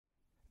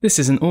This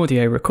is an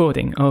audio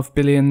recording of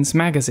Billions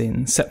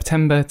Magazine,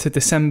 September to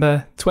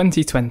December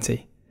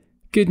 2020.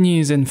 Good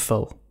news in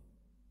full.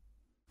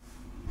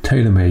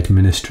 Tailor-made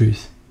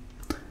ministries.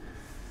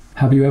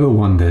 Have you ever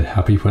wondered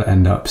how people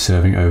end up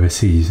serving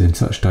overseas in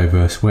such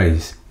diverse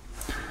ways?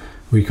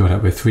 We caught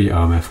up with 3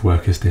 RMF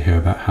workers to hear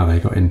about how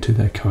they got into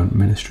their current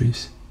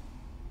ministries.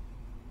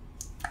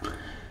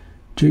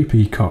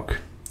 JP Koch,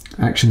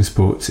 Action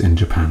Sports in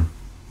Japan.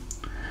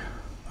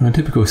 On a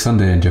typical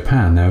Sunday in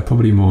Japan, there are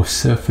probably more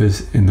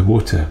surfers in the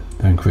water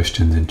than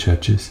Christians in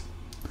churches.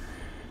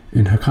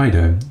 In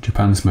Hokkaido,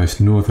 Japan's most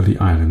northerly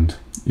island,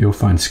 you'll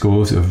find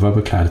scores of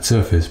rubber-clad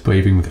surfers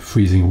braving the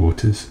freezing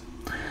waters.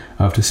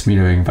 After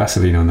smearing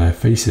Vaseline on their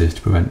faces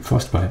to prevent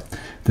frostbite,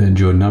 they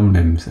endure numb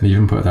limbs and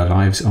even put their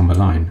lives on the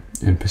line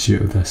in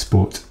pursuit of their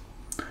sport.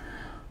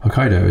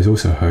 Hokkaido is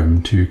also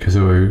home to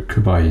Kazuo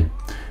Kubai,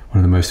 one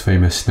of the most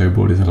famous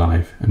snowboarders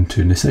alive, and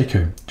to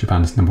Niseko,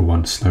 Japan's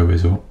 #1 snow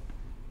resort.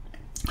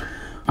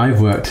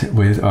 I've worked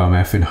with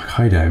RMF in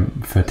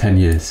Hokkaido for 10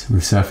 years,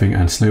 with surfing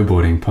and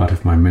snowboarding part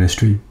of my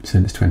ministry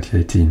since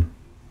 2018.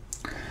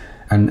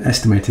 An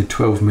estimated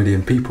 12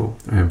 million people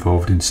are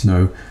involved in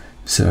snow,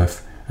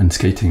 surf and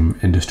skating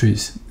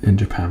industries in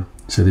Japan,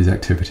 so these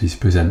activities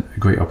present a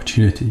great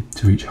opportunity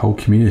to reach whole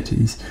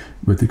communities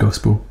with the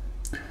gospel.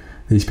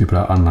 These people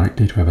are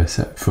unlikely to ever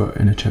set foot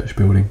in a church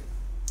building.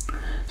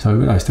 So I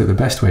realised that the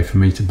best way for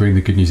me to bring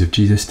the good news of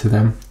Jesus to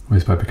them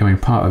was by becoming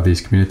part of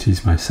these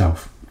communities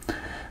myself.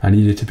 I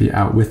needed to be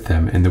out with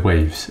them in the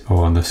waves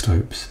or on the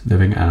slopes,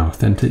 living an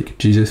authentic,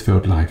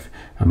 Jesus-filled life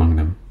among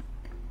them.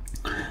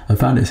 I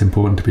found it's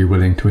important to be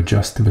willing to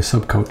adjust to the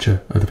subculture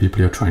of the people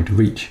you're trying to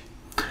reach.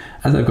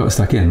 As I've got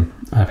stuck in,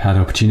 I've had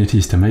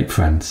opportunities to make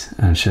friends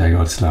and share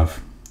God's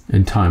love.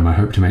 In time, I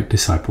hope to make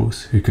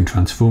disciples who can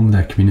transform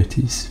their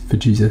communities for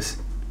Jesus.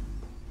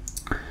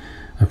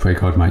 I pray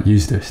God might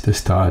use this to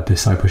start a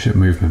discipleship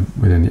movement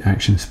within the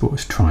Action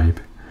Sports tribe,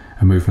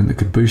 a movement that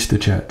could boost the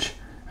church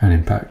and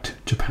impact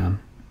Japan.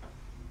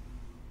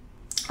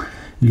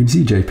 You can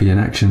see JP in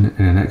action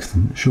in an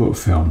excellent short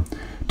film,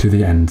 To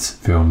the Ends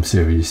film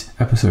series,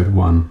 Episode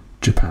 1,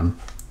 Japan,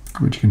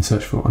 which you can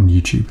search for on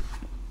YouTube.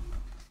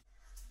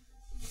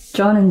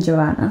 John and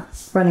Joanna,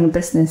 running a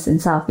business in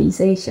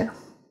Southeast Asia.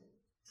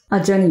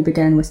 Our journey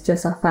began with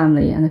just our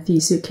family and a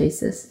few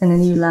suitcases in a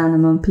new land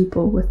among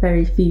people with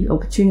very few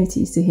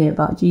opportunities to hear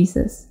about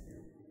Jesus.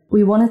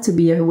 We wanted to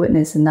be a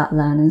witness in that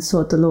land and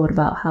sought the Lord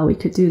about how we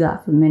could do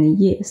that for many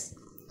years.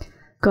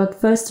 God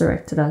first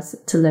directed us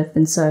to live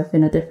and serve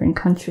in a different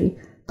country,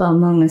 but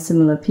among a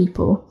similar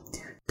people.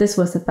 This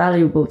was a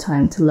valuable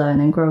time to learn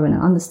and grow in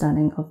an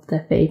understanding of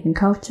their faith and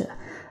culture,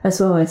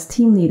 as well as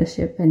team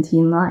leadership and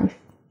team life.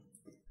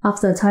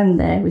 After a time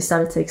there, we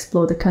started to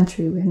explore the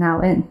country we're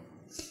now in.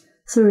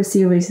 Through a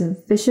series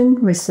of vision,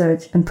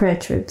 research, and prayer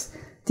trips,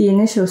 the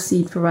initial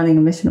seed for running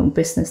a missional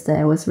business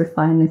there was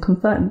refined and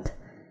confirmed.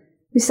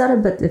 We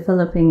started by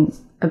developing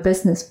a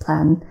business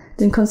plan,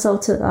 then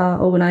consulted our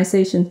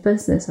organization's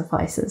business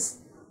advisors.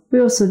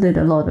 We also did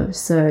a lot of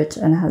research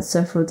and had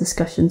several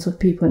discussions with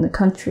people in the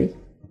country.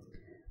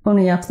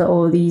 Only after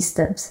all these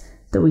steps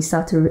that we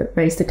started to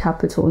raise the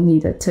capital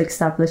needed to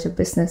establish a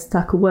business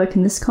that could work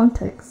in this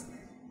context.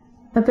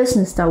 A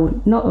business that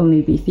would not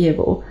only be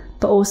viable,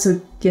 but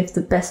also give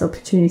the best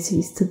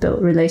opportunities to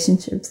build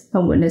relationships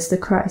and witness to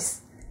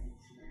Christ.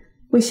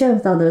 We share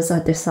with others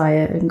our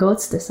desire and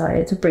God's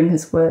desire to bring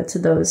His word to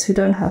those who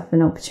don't have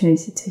an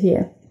opportunity to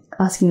hear,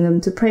 asking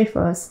them to pray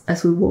for us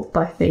as we walk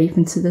by faith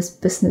into this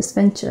business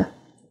venture.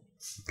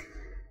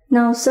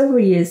 Now,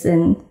 several years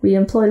in, we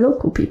employ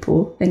local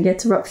people and get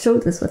to rub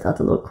shoulders with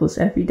other locals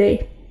every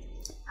day.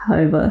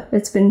 However,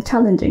 it's been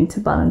challenging to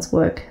balance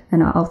work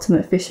and our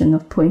ultimate vision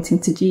of pointing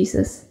to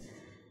Jesus.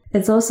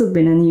 It's also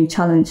been a new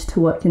challenge to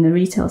work in the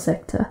retail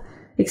sector,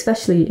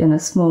 especially in a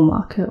small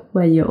market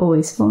where you're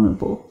always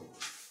vulnerable.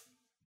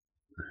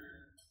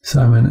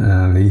 Simon and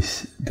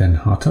Annalise Den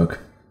Hartog,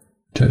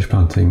 church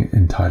planting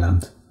in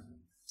Thailand.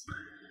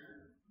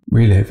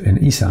 We live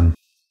in Isan,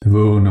 the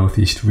rural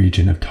northeast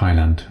region of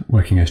Thailand,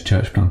 working as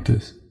church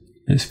planters.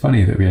 It's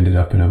funny that we ended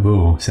up in a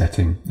rural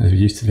setting, as we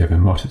used to live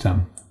in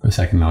Rotterdam, the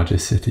second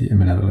largest city in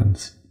the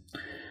Netherlands.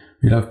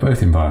 We love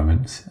both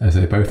environments, as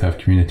they both have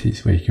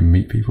communities where you can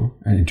meet people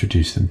and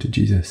introduce them to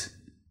Jesus.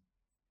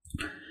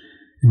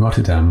 In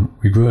Rotterdam,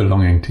 we grew a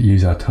longing to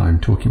use our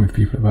time talking with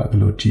people about the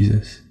Lord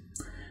Jesus.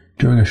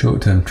 During a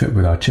short-term trip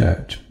with our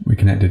church, we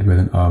connected with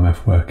an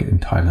RMF worker in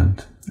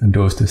Thailand, and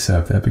doors to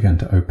serve there began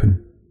to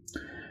open.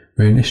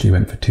 We initially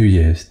went for 2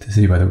 years to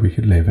see whether we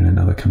could live in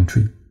another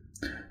country.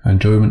 Our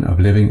enjoyment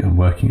of living and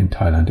working in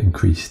Thailand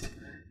increased,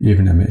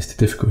 even amidst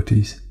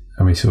difficulties,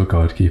 and we saw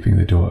God keeping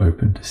the door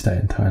open to stay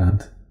in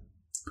Thailand.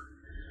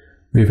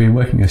 We have been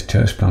working as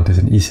church planters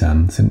in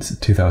Isan since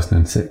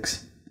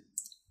 2006.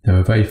 There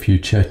are very few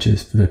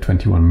churches for the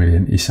 21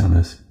 million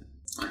Isaners.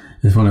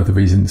 It's one of the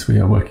reasons we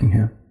are working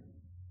here.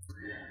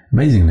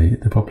 Amazingly,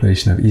 the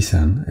population of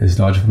Isan is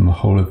larger than the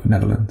whole of the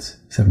Netherlands,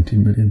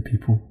 17 million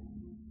people.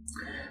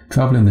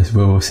 Travel in this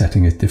rural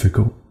setting is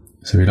difficult,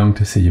 so we long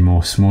to see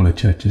more smaller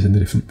churches in the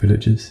different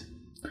villages.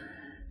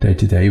 Day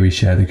to day, we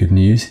share the good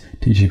news,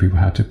 teaching people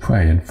how to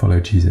pray and follow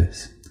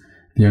Jesus.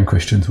 The young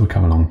Christians will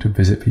come along to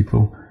visit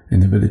people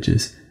in the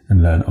villages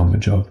and learn on the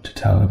job to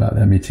tell about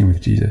their meeting with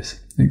Jesus,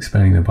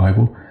 explaining the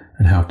Bible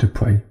and how to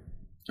pray.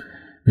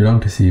 We long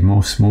to see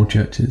more small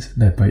churches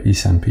led by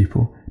Isan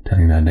people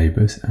telling their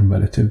neighbours and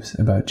relatives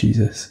about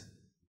Jesus.